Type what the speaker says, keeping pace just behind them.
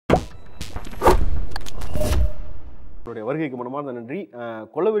அவருடைய வருகைக்கு மனமார்ந்த நன்றி.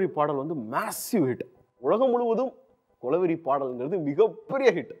 கொலவெறி பாடல் வந்து மேசிவ் ஹிட். உலகம் முழுவதும் கொலவெரி பாடல்ங்கிறது மிகப்பெரிய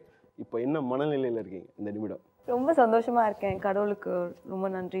ஹிட். இப்போ என்ன மனநிலையில் இருக்கீங்க இந்த நிமிடம்? ரொம்ப சந்தோஷமா இருக்கேன். கடவுளுக்கு ரொம்ப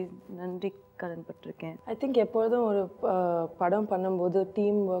நன்றி கடன் பட்டிருக்கேன். ஐ திங்க் எப்பொழுதும் ஒரு படம் பண்ணும்போது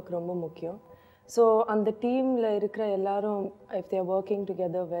டீம் ஒர்க் ரொம்ப முக்கியம். ஸோ அந்த டீமில் இருக்கிற எல்லாரும் if there working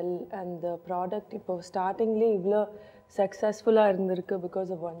together well and the product இப்போ ஸ்டார்டிங்லேயே இவ்வளோ சக்ஸஸ்ஃபுல்லாக இருந்திருக்கு because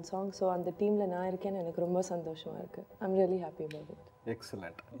of one song. So அந்த டீமில் நான் இருக்கேன்னு எனக்கு ரொம்ப சந்தோஷமாக இருக்குது. I'm really happy about it.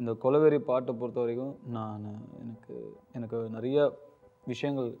 Excellent. இந்த கொலவெரி பாட்டை பொறுத்த வரைக்கும் எனக்கு நிறைய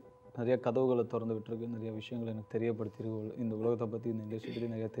விஷயங்கள், நிறைய கதவுகளை திறந்து விட்டுருக்கு, நிறைய விஷயங்கள் எனக்கு தெரியப்படுத்தியிருக்கு. இந்த உலகத்தை பற்றி, இந்த இண்டஸ்ட்ரி பற்றி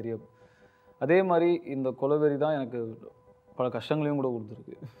நிறைய தெரிய. அதே மாதிரி இந்த கொலவெரி தான் எனக்கு பல கஷ்டங்களையும் கூட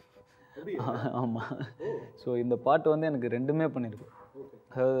கொடுத்துருக்கு. ஆமாம். ஸோ இந்த பாட்டு வந்து எனக்கு ரெண்டுமே பண்ணியிருக்கு.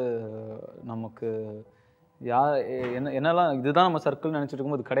 அதாவது நமக்கு என்னெல்லாம் இதுதான் நம்ம சர்க்கிள் நினச்சிட்டு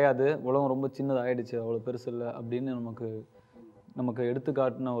இருக்கும்போது கிடையாது, உலகம் ரொம்ப சின்னதாகிடுச்சு, அவ்வளோ பெருசு இல்லை அப்படின்னு நமக்கு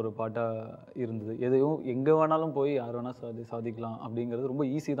எடுத்துக்காட்டின ஒரு பாட்டாக இருந்தது. எதையும் எங்கே வேணாலும் போய் யார் வேணால் சாதிக்கலாம் அப்படிங்கிறது ரொம்ப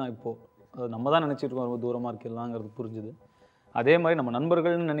ஈஸி தான். இப்போது அது நம்ம தான் நினச்சிட்டு இருக்கோம், ரொம்ப தூரமாக இருக்கலாங்கிறது புரிஞ்சுது. அதே மாதிரி நம்ம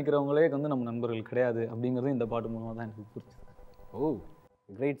நண்பர்கள்னு நினைக்கிறவங்களே வந்து நம்ம நண்பர்கள் கிடையாது அப்படிங்கிறது இந்த பாட்டு மூலமாக தான் எனக்கு புரிஞ்சுது. ஓ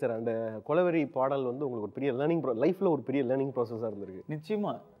கிரேட் சார். அந்த கொலவெரி பாடல் வந்து உங்களுக்கு ஒரு பெரிய லேர்னிங் லைஃப்பில் ஒரு பெரிய லேர்னிங் ப்ராசஸாக இருந்திருக்கு.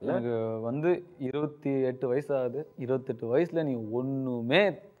 நிச்சயமாக. எனக்கு வந்து 28 வயசு ஆகுது. 28 வயசில் நீ ஒன்றுமே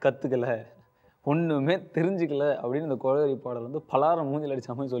கற்றுக்கலை, ஒன்றுமே தெரிஞ்சுக்கல அப்படின்னு இந்த கொலவெரி பாடல் வந்து பலாரம் மூஞ்சில்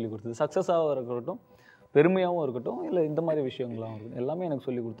அடித்த மாதிரி சொல்லி கொடுத்தது. சக்ஸஸாகவும் இருக்கட்டும், பெருமையாகவும் இருக்கட்டும், இல்லை இந்த மாதிரி விஷயங்களாகவும் இருக்கட்டும், எல்லாமே எனக்கு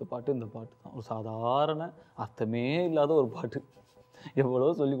சொல்லி கொடுத்த பாட்டு இந்த பாட்டு தான். ஒரு சாதாரண அர்த்தமே இல்லாத ஒரு பாட்டு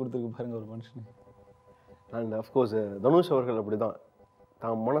எவ்வளோ சொல்லி கொடுத்துருக்கு பாருங்க ஒரு மனுஷனுக்கு. அண்ட் அஃப்கோர்ஸ் தனுஷ் அவர்கள் அப்படி தான்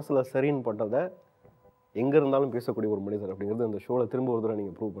தான் மனசில் சரின்னு பட்டதை எங்கே இருந்தாலும் பேசக்கூடிய ஒரு மனிதர் அப்படிங்கிறது அந்த ஷோவில் திரும்ப ஒரு தடவை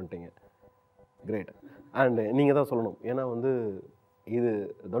நீங்கள் ப்ரூவ் பண்ணிட்டீங்க. கிரேட். அண்டு நீங்கள் தான் சொல்லணும், ஏன்னா வந்து இது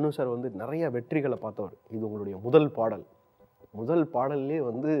தனுஷ் சார் வந்து நிறைய வெற்றிகளை பார்த்தவர். இது உங்களுடைய முதல் பாடல்லே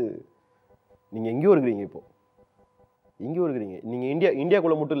வந்து நீங்கள் எங்கேயோ இருக்கிறீங்க. இப்போது எங்கேயோ இருக்கிறீங்க நீங்கள்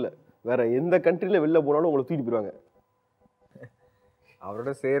இந்தியாக்குள்ளே மட்டும் இல்லை, வேறு எந்த கண்ட்ரியில் வெளில போனாலும் உங்களை தூக்கிட்டு போயிடுவாங்க.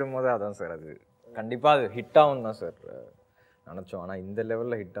 அவரோட சேரும் போது அதான் சார், அது கண்டிப்பாக அது ஹிட் ஆகும் தான் சார் நினச்சோம். ஆனால் இந்த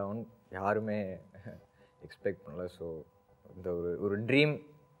லெவலில் ஹிட் ஆகும் யாருமே எக்ஸ்பெக்ட் பண்ணல. ஸோ இந்த ஒரு ட்ரீம்,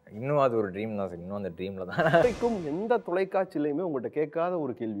 இன்னும் அது ஒரு ட்ரீம் தான் சார். இன்னும் அந்த ட்ரீமில் தான் வரைக்கும் எந்த தொலைக்காட்சியிலையுமே உங்கள்கிட்ட கேட்காத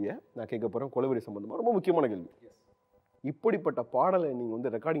ஒரு கேள்வியை நான் கேட்க போகிறேன். கொலவெரி சம்பந்தமாக ரொம்ப முக்கியமான கேள்வி. இப்படிப்பட்ட பாடலை நீங்கள்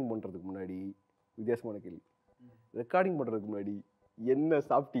வந்து ரெக்கார்டிங் பண்ணுறதுக்கு முன்னாடி, வித்தியாசமான கேள்வி, ரெக்கார்டிங் பண்ணுறதுக்கு முன்னாடி என்ன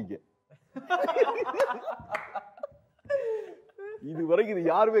சாப்பிட்டீங்க? இது வரைக்கும் இது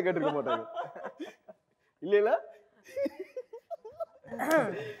யாருமே கேட்டிருக்க மாட்டாங்க இல்லைங்களா?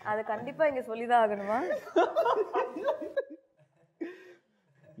 அதை கண்டிப்பா இங்க சொல்லிதான் ஆகணுமா?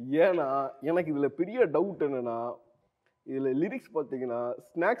 ஏன்னா எனக்கு இதுல பெரிய டவுட் என்னன்னா, இதுல லிரிக்ஸ் பார்த்தீங்கன்னா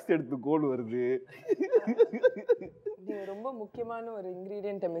ஸ்நாக்ஸ் எடுத்துக்கோன்னு வருது. நீங்க ரொம்ப முக்கியமான ஒரு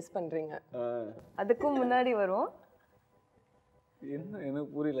இன்கிரீடியன்ட்டை மிஸ் பண்றீங்க. அதுக்கும் முன்னாடி வரும். என்ன எனக்கு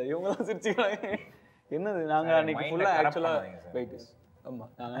புரியல, இவங்களாம் சிரிச்சுக்கிறாங்க. என்னது, நாங்கள் அன்றைக்கி ஃபுல்லாக ஆக்சுவலாக வெயிட்டிஸ். ஆமாம்,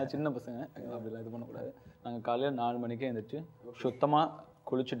 நாங்கள் சின்ன பசங்க, அப்படிலாம் இது பண்ணக்கூடாது. நாங்கள் காலையில் 4 மணிக்கே எழுந்திரிச்சு சுத்தமாக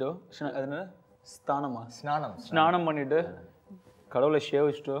குளிச்சுட்டோ, அது என்ன ஸ்நானம் பண்ணிவிட்டு கடவுளை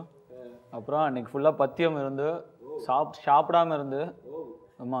சேவிச்சிட்டோ, அப்புறம் அன்றைக்கி ஃபுல்லாக பத்தியம் இருந்து சாப்பிடாமல் இருந்து,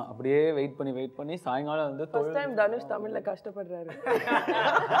 ஆமாம் அப்படியே வெயிட் பண்ணி சாயங்காலம் வந்து ஃபர்ஸ்ட் டைம் தனுஷ் தமிழில் கஷ்டப்படுறாரு.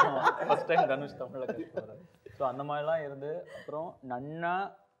 ஃபர்ஸ்ட் டைம் தனுஷ் தமிழில் கஷ்டப்படுறாரு. ஸோ அந்த மாதிரிலாம் இருந்து அப்புறம் நன்னா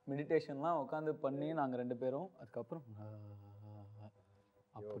மெடிடேஷன்லாம் உட்காந்து பண்ணி நாங்கள் 2 பேரும் அதுக்கப்புறம்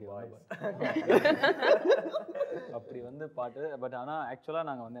அப்படி வந்து பாட்டு. பட் ஆனால் ஆக்சுவலாக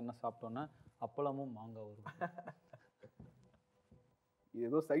நாங்கள் வந்து என்ன சாப்பிட்டோன்னா அப்பளமும் மாங்காய் வரும்.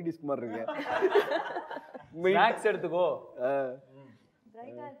 ஏதோ சைட் டிஷ் மாதிரி இருக்கு. ஸ்நாக்ஸ் எடுத்துக்கோ.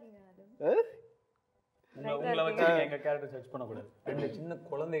 உங்களை வச்சு எங்க கேரக்டர் சர்ச் பண்ணக்கூடாது. 2 சின்ன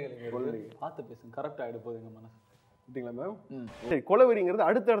குழந்தைகள் பார்த்து பேசுங்க, கரெக்டாக ஆகிட போகுது எங்கள் மனசு. சரிங்களா மேம்? சரி, கொலவெரிங்கிறது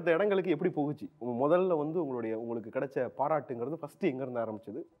அடுத்தடுத்த இடங்களுக்கு எப்படி போகுச்சு? முதல்ல வந்து உங்களுக்கு கிடைச்ச பாராட்டுங்கிறது ஃபர்ஸ்ட் எங்கேருந்து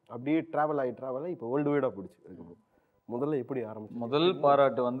ஆரம்பிச்சது? அப்படியே ட்ராவல் ஆகி இப்போ வேர்ல்டு வைடாக போயிடுச்சு. அதுக்கப்புறம் முதல்ல எப்படி ஆரம்பிச்சு? முதல்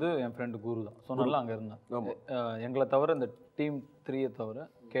பாராட்டு வந்து என் ஃப்ரெண்டு குரு தான் சொன்னால அங்கே இருந்தேன். எங்களை தவிர இந்த டீம் 3 தவிர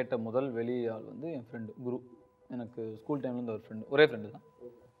கேட்ட முதல் வெளியாள் வந்து என் ஃப்ரெண்டு குரு. எனக்கு ஸ்கூல் டைம்லேருந்து ஒரு ஃப்ரெண்டு, ஒரே ஃப்ரெண்டு தான்,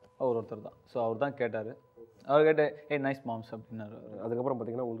 அவர் ஒருத்தர் தான். ஸோ அவர் தான் கேட்டார். அவர் கேட்ட நைஸ் மாம்ஸ் அப்படின்னாரு. அதுக்கப்புறம்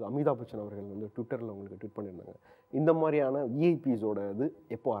பார்த்தீங்கன்னா உங்களுக்கு அமிதாப் பச்சன் அவர்கள் வந்து ட்விட்டரில் உங்களுக்கு ட்வீட் பண்ணியிருந்தாங்க. இந்த மாதிரியான விஐபிஸோட இது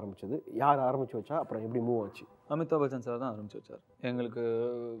எப்போ ஆரம்பிச்சது, யார் ஆரம்பிச்சு வச்சா, அப்புறம் எப்படி மூவ் ஆச்சு? அமிதாப் பச்சன் சார் தான் ஆரம்பிச்சு வச்சார். எங்களுக்கு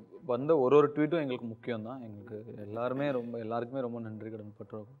வந்த ஒரு ட்வீட்டும் எங்களுக்கு முக்கியம் தான். எங்களுக்கு எல்லாருக்குமே ரொம்ப நன்றி கடன்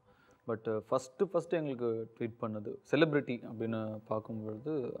பட்டிருக்கோம். பட் ஃபஸ்ட்டு எங்களுக்கு ட்வீட் பண்ணது செலிப்ரிட்டி அப்படின்னு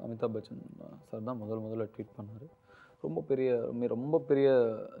பார்க்கும்பொழுது அமிதாப் பச்சன் சார் தான் முதல்ல ட்வீட் பண்ணார். ரொம்ப பெரிய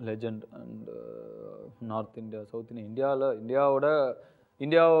legend. And north India south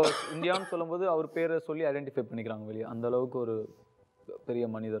India இந்தியான்னு சொல்லும்போது அவர் பேரை சொல்லி ஐடென்டிஃபை பண்ணிக்கிறாங்க வெளியே. அந்த அளவுக்கு ஒரு பெரிய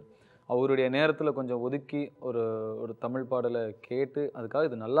மனிதர். அவருடைய நேரத்தில் கொஞ்சம் ஒதுக்கி ஒரு தமிழ் பாடலை கேட்டு அதுக்காக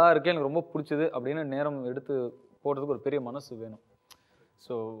இது நல்லா இருக்கே எனக்கு ரொம்ப பிடிச்சது அப்படின்னு நேரம் எடுத்து போடுறதுக்கு ஒரு பெரிய மனசு வேணும்.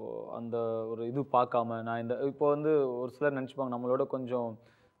 ஸோ அந்த ஒரு இது பார்க்காம நான் இப்போ வந்து ஒரு சிலர் நினச்சிப்பாங்க நம்மளோட கொஞ்சம்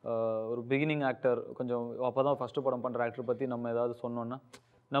ஒரு பிகினிங் ஆக்டர் கொஞ்சம் அப்போ தான் ஃபஸ்ட்டு படம் பண்ணுற ஆக்டர் பற்றி நம்ம ஏதாவது சொன்னோன்னா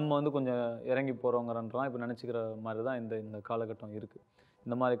நம்ம வந்து கொஞ்சம் இறங்கி போகிறோங்கிறன்றலாம் இப்போ நினச்சிக்கிற மாதிரி தான் இந்த காலகட்டம் இருக்குது.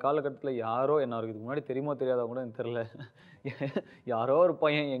 இந்த மாதிரி காலகட்டத்தில் யாரோ அவருக்கு இதுக்கு முன்னாடி தெரியுமோ தெரியாதவங்க கூட எனக்கு தெரில, யாரோ ஒரு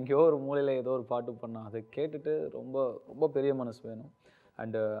பையன் எங்கேயோ ஒரு மூலையில் ஏதோ ஒரு பாட்டு பண்ணான், அதை கேட்டுட்டு ரொம்ப ரொம்ப பெரிய மனசு வேணும்.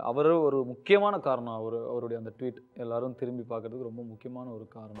 அண்டு அவர் ஒரு முக்கியமான காரணம். அவருடைய அந்த ட்வீட் எல்லாரும் திரும்பி பார்க்கறதுக்கு ரொம்ப முக்கியமான ஒரு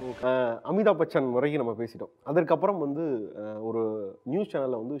காரணம். அமிதாப் பச்சன் வரைக்கும் நம்ம பேசிட்டோம். அதற்கப்புறம் வந்து ஒரு நியூஸ்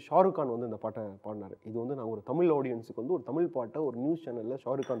சேனலில் வந்து ஷாருக் கான் வந்து இந்த பாட்டை பாடினார். இது வந்து நான் ஒரு தமிழ் ஆடியன்ஸுக்கு வந்து ஒரு தமிழ் பாட்டை ஒரு நியூஸ் சேனலில்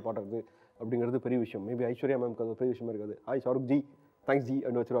ஷாருக் கான் பாடுறது அப்படிங்கிறது பெரிய விஷயம். மேபி ஐஸ்வர்யா மேம்க்கு அது பெரிய விஷயமா இருக்காது. Hi Shahrukh G, thanks G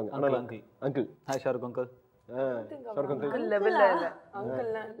அப்படின்னு வச்சுருவாங்க. ஆனால் uncle hi Shahrukh uncle, Shahrukh uncle லெவல்ல இல்ல,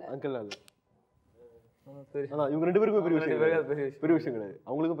 அங்கிள் இல்ல. ஆனால் இவங்க 2 பேருக்குமே பெரிய விஷயம் கிடையாது.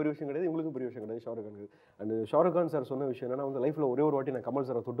 அவங்களுக்கும் பெரிய விஷயம் கிடையாது, இவங்களுக்கும் பெரிய விஷயம் கிடையாது ஷாருக் கானுக்கு. அண்ட் ஷாருக் கான் சார் சொன்ன விஷயம் என்னன்னா வந்து லைஃப்பில் ஒரே ஒரு வாட்டி நான் கமல்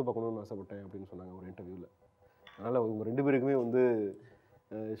சாரை தொட்டு பார்க்கணும்னு ஆசைப்பட்டேன் அப்படின்னு சொன்னாங்க ஒரு இன்டர்வியூவில். அதனால் இவங்க 2 பேருக்குமே வந்து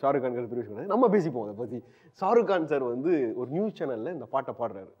ஷாருக் கானுக்கு பெரிய விஷயம் கிடையாது. நம்ம பேசிப்போம் அதை பற்றி. ஷாருக் கான் சார் வந்து ஒரு நியூஸ் சேனலில் இந்த பாட்டை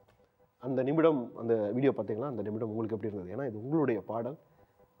பாடுறாரு. அந்த நிமிடம் அந்த வீடியோ பார்த்தீங்கன்னா அந்த நிமிடம் உங்களுக்கு எப்படி இருந்தது? ஏன்னா இது உங்களுடைய பாடல்,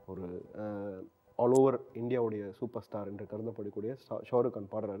 ஒரு ஆல் ஓவர் இந்தியாவுடைய சூப்பர் ஸ்டார் என்று கருதப்படக்கூடிய ஷாருக்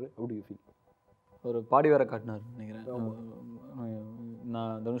கான் பாடுறாரு. அப்படி யூ ஃபீல்? ஒரு பாடி வேற காட்டினார் நினைக்கிறேன்.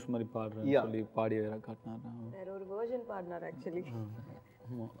 நான் தனுஷ் மாதிரி பாடுறேன்னு சொல்லி பாடி வேற காட்டினார். வேற ஒரு வெர்ஷன் பாடினார் ஆக்சுவலி.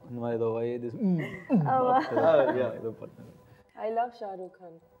 இந்த மாதிரி ஏதோ ஏதோ பாடினார். I love Shahrukh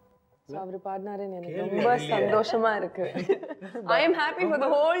Khan. அவர் பாடினாருன்னு எனக்கு ரொம்ப சந்தோஷமா இருக்கு. I am happy for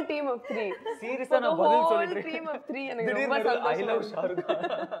the whole team of 3. சீரியஸா நான் பதில் சொல்லிட்டேன். team of 3 எனக்கு ரொம்ப சந்தோஷமா. I love Shahrukh Khan.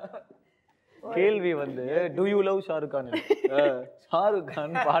 கேள்வி வந்து do you love Shahrukh Khan? Shahrukh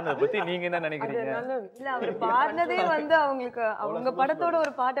Khan பாடுறத பத்தி நீங்க என்ன நினைக்கிறீங்க? இல்ல அவர் பாடுனதே வந்து அவங்களுக்கு அவங்க படத்தோட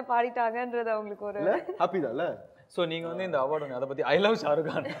ஒரு பாட்டை பாடிட்டாங்கன்றது அவங்களுக்கு ஒரு ஹாப்பி தான்ல. சோ நீங்க வந்து இந்த அவார்டு அதை பத்தி ஐ லவ் ஷாருக்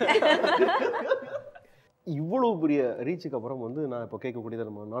கான். இவ்வளோ பெரிய ரீச்சுக்கு அப்புறம் வந்து நான் இப்போ கேட்கக்கூடியது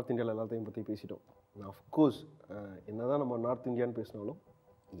நம்ம நார்த் இந்தியாவில் எல்லாத்தையும் பற்றி பேசிட்டோம். அஃப்கோர்ஸ் என்ன தான் நம்ம நார்த் இந்தியான்னு பேசினாலும்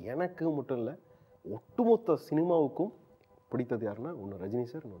எனக்கு மட்டும் இல்லை ஒட்டுமொத்த சினிமாவுக்கும் பிடித்தது யாருன்னா ஒன்று ரஜினி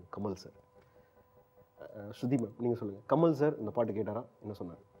சார், இன்னொன்று கமல் சார். ஸ்ருதி மேம் நீங்கள் சொல்லுங்கள், கமல் சார் இந்த பாட்டு கேட்டாரா? என்ன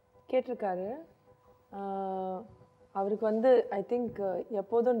சொன்னார்? கேட்டிருக்காரு. அவருக்கு வந்து ஐ திங்க்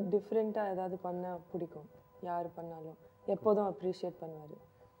எப்போதும் டிஃப்ரெண்ட்டாக ஏதாவது பண்ண பிடிக்கும். யார் பண்ணாலும் எப்போதும் அப்ரிஷியேட் பண்ணுவார்.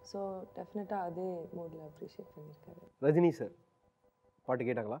 ஸோ டெஃபினட்டாக அதே மோடில் அப்ரிஷியேட் பண்ணியிருக்காரு. ரஜினி சார் பாட்டு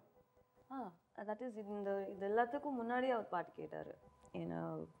கேட்டாங்களா? தட் இஸ் இது எல்லாத்துக்கும் முன்னாடி அவர் பாட்டு கேட்டார். ஏன்னா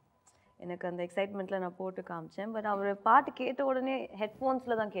எனக்கு அந்த எக்ஸைட்மெண்ட்டில் நான் போட்டு காமிச்சேன். பட் அவர் பாட்டு கேட்ட உடனே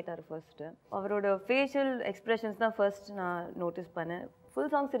ஹெட்ஃபோன்ஸில் தான் கேட்டார் ஃபர்ஸ்ட்டு. அவரோட ஃபேஷியல் எக்ஸ்ப்ரெஷன்ஸ் தான் ஃபர்ஸ்ட் நான் நோட்டீஸ் பண்ணேன்.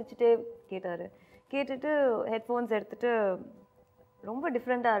 ஃபுல் சாங் சிரிச்சுட்டே கேட்டார். கேட்டுட்டு ஹெட்ஃபோன்ஸ் எடுத்துகிட்டு ரொம்ப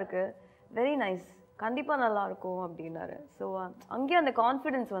டிஃப்ரெண்ட்டாக இருக்குது, வெரி நைஸ், கண்டிப்பாக நல்லாயிருக்கும் அப்படின்னாரு. ஸோ அங்கேயே அந்த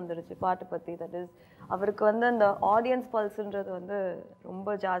கான்ஃபிடென்ஸ் வந்துடுச்சு பாட்டு பற்றி. தட் இஸ் அவருக்கு வந்து அந்த ஆடியன்ஸ் பல்ஸுன்றது வந்து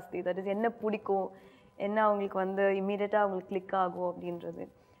ரொம்ப ஜாஸ்தி. தட் இஸ் என்ன பிடிக்கும், என்ன அவங்களுக்கு வந்து இம்மீடியட்டாக அவங்களுக்கு கிளிக் ஆகும் அப்படின்றது.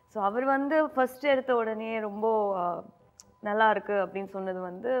 ஸோ அவர் வந்து ஃபர்ஸ்ட் எடுத்த உடனே ரொம்ப நல்லா இருக்கு அப்படின்னு சொன்னது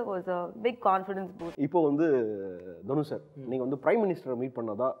வந்து was a big confidence boost. இப்போ வந்து தனுஷ் சார் நீங்கள் வந்து பிரைம் மினிஸ்டரை மீட்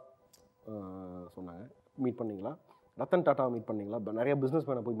பண்ணதா சொன்னாங்க. மீட் பண்ணீங்களா? ரத்தன் டாட்டா மீட் பண்ணீங்களா? நிறைய பிஸ்னஸ்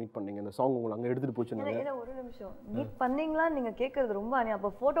மேனை போய் மீட் பண்ணீங்க. இந்த சாங் உங்களை அங்கே எடுத்துகிட்டு போச்சுன்னாங்க. ஒரு நிமிஷம், மீட் பண்ணீங்களான்னு நீங்கள் கேட்குறது ரொம்ப அநியாயம்.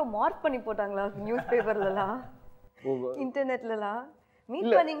 அப்போ ஃபோட்டோ மார்க் பண்ணி போட்டாங்களா நியூஸ் பேப்பர்லலாம் இன்டர்நெட்லலாம்?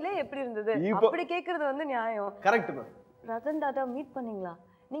 மீட் பண்ணீங்களே எப்படி இருந்தது அப்படி கேட்குறது வந்து நியாயம். Correct ma'am. Ratan Tata meet பண்ணீங்களா?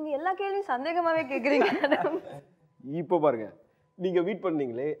 நீங்கள் எல்லா கேள்வியும் சந்தேகமாகவே கேட்குறீங்க. இப்போ பாருங்க, நீங்கள் மீட்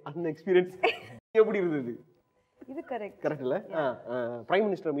பண்ணீங்களே அந்த எக்ஸ்பீரியன்ஸ் எப்படி இருந்தது? இது கரெக்ட் இல்லை? பிரைம்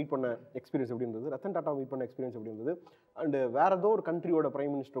மினிஸ்டர் மீட் பண்ண எக்ஸ்பீரியன்ஸ் எப்படி இருந்தது? ரத்தன் டாட்டா மீட் பண்ண எக்ஸ்பீரியன்ஸ் எப்படி இருந்தது? அண்ட் வேற ஏதோ ஒரு கண்ட்ரியோட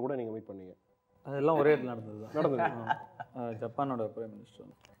பிரைம் மினிஸ்டர் கூட நீங்கள் மீட் பண்ணீங்க. அதெல்லாம் ஒரே இடத்துல நடந்தது. ஜப்பானோட பிரைம் மினிஸ்டர்.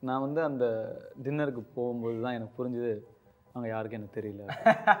 நான் வந்து அந்த டின்னருக்கு போகும்போது தான் எனக்கு புரிஞ்சுது அங்கே யாருக்கும் எனக்கு தெரியல.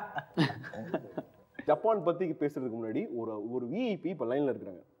 ஜப்பான் பற்றி பேசுறதுக்கு முன்னாடி ஒரு விஐபி இப்போ லைனில்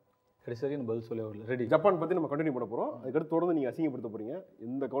இருக்கிறாங்க. சரின்னு பதில் சொல்லி வரல. ரெடி. ஜப்பான் பற்றி நம்ம கண்டினியூ பண்ண போகிறோம். அதுக்கடுத்து தொடர்ந்து நீங்கள் அசிங்கப்படுத்த போகிறீங்க.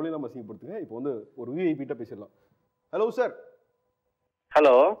 எந்த கவலையும் நம்ம அசிங்கப்படுத்துங்க. இப்போ வந்து ஒரு விஐபிட்ட பேசிடலாம். Hello sir.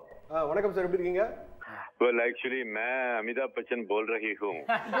 हेलो वणकम सर, எப்படி இருக்கீங்க? वेल एक्चुअली मैं अमिताभ बच्चन बोल रही हूँ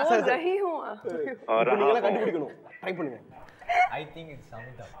और நீங்க கண்டுபிடிக்கணும், ட்ரை பண்ணுங்க. I think it's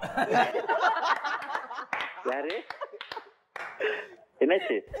Amitabh. யாரு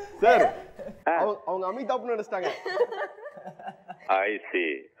என்னாச்சு சார்? அவங்க அமிதாப்னு நினைச்சிட்டாங்க. I see.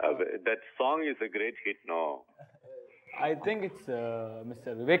 That song is a great hit, no? I think it's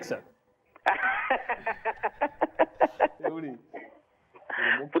Mr. Vivek sir.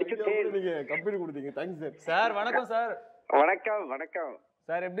 நீங்க கம்பெனி கொடுத்தீங்க. Thanks sir. சார் வணக்கம் சார். வணக்கம்.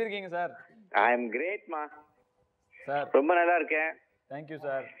 சார் எப்படி இருக்கீங்க sir? I am great ma. Sir ரொம்ப நல்லா இருக்கேன். Thank you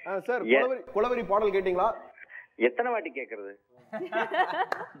sir. சார் கொலவெறி பாடல் கேட்டிங்களா? எத்தனை வாட்டி கேக்குறது?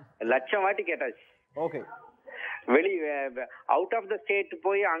 லட்சம் வாட்டி கேட்டாச்சு. ஓகே. வெளி அவுட் ஆஃப் த ஸ்டேட்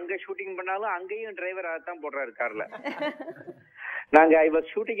போய் அங்க ஷூட்டிங் பண்ணாலும் அங்கேயும் டிரைவர் அதான் போடுறாரு கார்ல. நாங்க I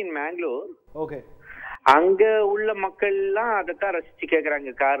was shooting in Mangalore. Okay. அங்க உள்ள மக்கள் எல்லாம் அதைத்தான் ரசிச்சு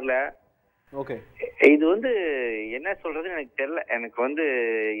கேக்குறாங்க கார்ல. ஓகே. இது வந்து என்ன சொல்றதுன்னு எனக்கு தெரியல. எனக்கு வந்து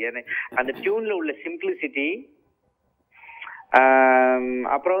அந்த டியூன்ல உள்ள சிம்பிளிசிட்டி,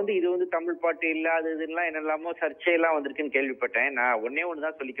 அப்புறம் வந்து இது வந்து தமிழ் பாட்டு இல்லாததுலாம் என்னெல்லாமோ சர்ச்சையெல்லாம் வந்திருக்குன்னு கேள்விப்பட்டேன். நான்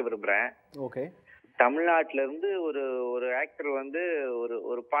ஒண்ணுதான் சொல்லிக்க விரும்புறேன். ஓகே. தமிழ்நாட்டுல இருந்து ஒரு ஆக்டர் வந்து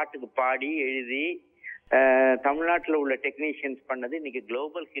ஒரு பாட்டுக்கு பாடி எழுதி தமிழ்நாட்டுல உள்ள டெக்னீஷியன்ஸ் பண்ணது இன்னைக்கு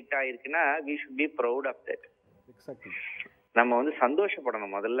குளோபல் ஹிட் ஆயிருக்குன்னா we should be proud of that. நம்ம வந்து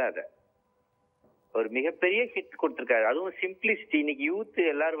சந்தோஷப்படணும் முதல்ல. அத ஒரு மிகப்பெரிய ஹிட் கொடுத்திருக்காரு. அதுவும் சிம்பிளிசிட்டி. இன்னைக்கு யூத்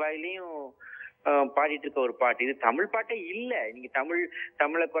எல்லார் வாயிலையும் பாடிட்டு இருக்க ஒரு பாட்டு. இது தமிழ் பாட்டே இல்ல. நீங்க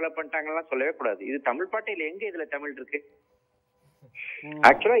தமிழை கொலை பண்ணிட்டாங்கலாம் சொல்லவே கூடாது. இது தமிழ் பாட்டே இல்ல. எங்க இதுல தமிழ் இருக்கு?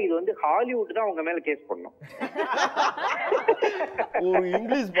 ஆக்சுவலா இது வந்து ஹாலிவுட் தான் உங்க மேல கேஸ் பண்ணணும். ஒரு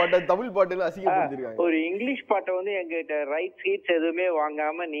இங்கிலீஷ் பாட்டை தமிழ் பாட்டுல அசிங்கப்படுத்திருக்காங்க. ஒரு இங்கிலீஷ் பாட்டை வந்து எங்கிட்ட ரைட் சீட்ஸ் எதுவுமே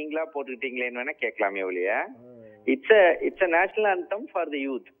வாங்காம நீங்களா போட்டுக்கிட்டீங்களேன்னு வேணா கேட்கலாமே ஒழிய it's a national anthem for the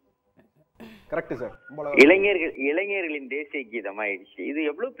youth. Correct sir. இளைஞர்களின் தேசிய கீதம் ஆயிடுச்சு. இது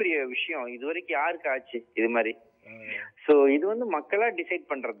எவ்வளவு பெரிய விஷயம். இது வரைக்கும் யாருக்கு ஆச்சு இது மாதிரி? சோ இது வந்து மக்களா டிசைட்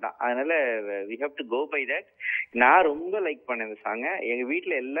பண்றதுதான். அதனால we have to go by that. நான் ரொம்ப லைக் பண்ணேன் இந்த சாங்க. எங்க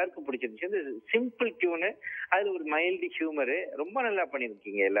வீட்டுல எல்லாருக்கும் பிடிச்சிருந்துச்சு. இந்த சிம்பிள் டியூனு, அதுல ஒரு மைல்டு ஹியூமரு, ரொம்ப நல்லா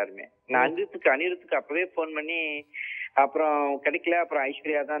பண்ணிருக்கீங்க எல்லாருமே. நான் அனிருத்துக்கு அப்பவே போன் பண்ணி அப்புறம் கிடைக்கல. அப்புறம்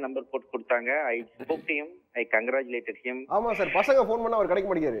ஐஸ்வர்யா தான் நம்பர் போட்டு கொடுத்தாங்க. I spoke to him. I congratulated him. ஆமா சார். பசங்க போன் பண்ணா அவர் கிடைக்க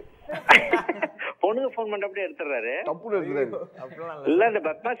மாட்டேங்கிறாரு. பொண்ணுங்க போன் பண்ண அப்படியே எடுத்துறாரு. தப்பு எடுத்துறாரு. இல்ல இந்த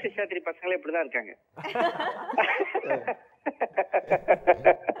பத்மாஸ் சேஷாத்ரி பசங்களே இப்படிதான் இருக்காங்க.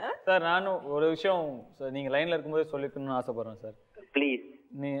 சார் நானும் ஒரு விஷயம் நீங்க லைன்ல இருக்கும்போது சொல்லிக்கணும்னு ஆசைப்படுறேன் சார். ப்ளீஸ்.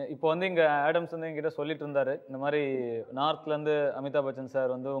 இப்போ வந்து இங்க ஆடம்ஸ் வந்து என்கிட்ட சொல்லிட்டு இருந்தாரு, இந்த மாதிரி நார்த்ல இருந்து அமிதாப் பச்சன்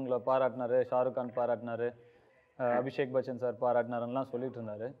சார் வந்து உங்களை பாராட்டினாரு, ஷாருக் கான் பாராட்டினாரு, அபிஷேக் பச்சன் சார் பாராட்டினாருலாம் சொல்லிட்டு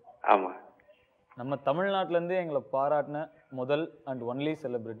இருந்தாரு. ஆமா. நம்ம தமிழ்நாட்டுல இருந்து எங்களை பாராட்டின முதல் and only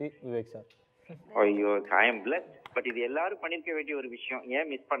celebrity Vivek sir. ஐயோ ஐ எம் பிளஸ்ட். பட் இது எல்லாரும் பண்ணிருக்க வேண்டிய ஒரு விஷயம். ஏன்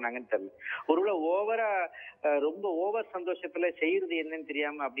மிஸ் பண்ணாங்கன்னு தெரியல. ஒருவேளை ஓவரா ரொம்ப ஓவர் சந்தோஷத்துல செய்யறது என்னன்னு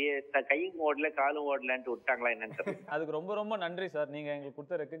தெரியாம அப்படியே கையும் ஓடல காலும் ஓடலன்ட்டு விட்டாங்களா என்னன்னு தெரியல. அதுக்கு ரொம்ப ரொம்ப நன்றி சார். நீங்க எங்களுக்கு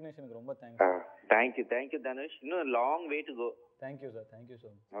கொடுத்த ரெகக்னிஷனுக்கு ரொம்ப தேங்க்ஸ். தேங்க்யூ தனுஷ். இன்னும் long way to go. Thank you sir. Thank you so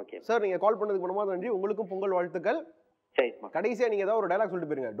much. Okay sir. நீங்க கால் பண்ணதுக்கு ரொம்ப நன்றி. உங்களுக்கும் பொங்கல் வாழ்த்துக்கள். கடைசியா நீங்க ஏதாவது ஒரு டயலாக்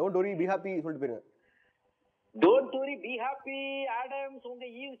சொல்லிட்டு போயிருங்க. டோன்ட் வரி பி ஹாப்பி சொல்லிட்டு போயிருங்க. Don't worry, be happy, Adams. உங்க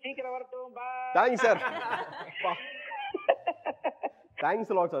ஈவ் சீக்கிரம் வரட்டும். By. Thanks sir. Thanks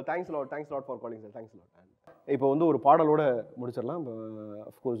a lot sir. Thanks a lot for calling sir. Thanks a lot. இப்போ வந்து ஒரு பாடலோட முடிச்சிடலாம்.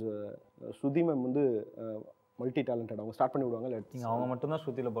 of course ஸ்ருதி மேம் வந்து மல்டி டேலண்டட். அவங்க ஸ்டார்ட் பண்ணி விடுவாங்க. நீங்க அவங்க மட்டும் தான்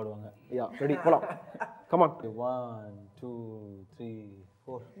ஸ்ருதில பாடுவாங்க. யா ரெடி போலாம். Come on. 1 2 3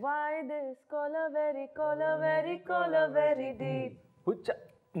 4. Why this Kolaveri deep? Pucha.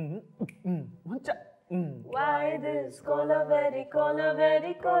 Pucha. Why this Kolaveri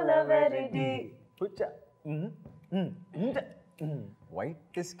deep? Pucha.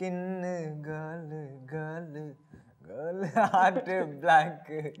 White skin, girl, heart black.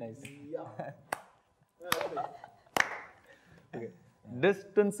 Nice. Okay.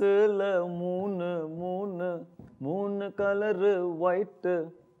 Distance-ல மூணு colour white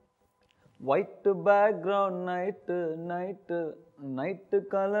background night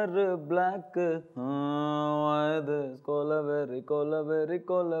color black. Why this Kolaveri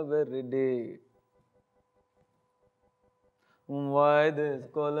day? Why this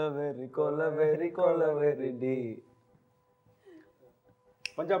Kolaveri day?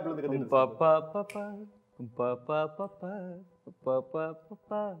 பஞ்சாப்ல இருந்து கத்துக்கிட்டு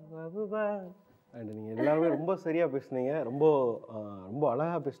and நீங்கள் எல்லாருமே ரொம்ப சரியாக பேசுனீங்க. ரொம்ப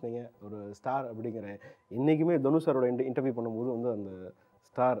அழகாக பேசுனீங்க. ஒரு ஸ்டார் அப்படிங்கிற என்றைக்குமே தனுஷ் சாரோட இன்டர்வியூ பண்ணும்போது வந்து அந்த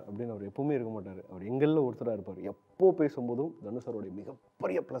ஸ்டார் அப்படின்னு அவர் எப்பவுமே இருக்க மாட்டார். அவர் எங்களில் ஒருத்தராக இருப்பார். எப்போ பேசும்போதும் தனுஷ் சாரோடைய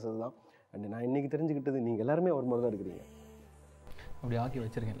மிகப்பெரிய ப்ளஸ் அதுதான். அண்ட் நான் இன்றைக்கி தெரிஞ்சுக்கிட்டது நீங்கள் எல்லாருமே அவர் மாதிரி தான் இருக்கிறீங்க. அப்படி ஆக்கி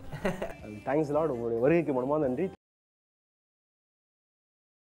வச்சிருக்கேன். Thanks lot. உங்களுடைய வருகைக்கு மனமாக நன்றி.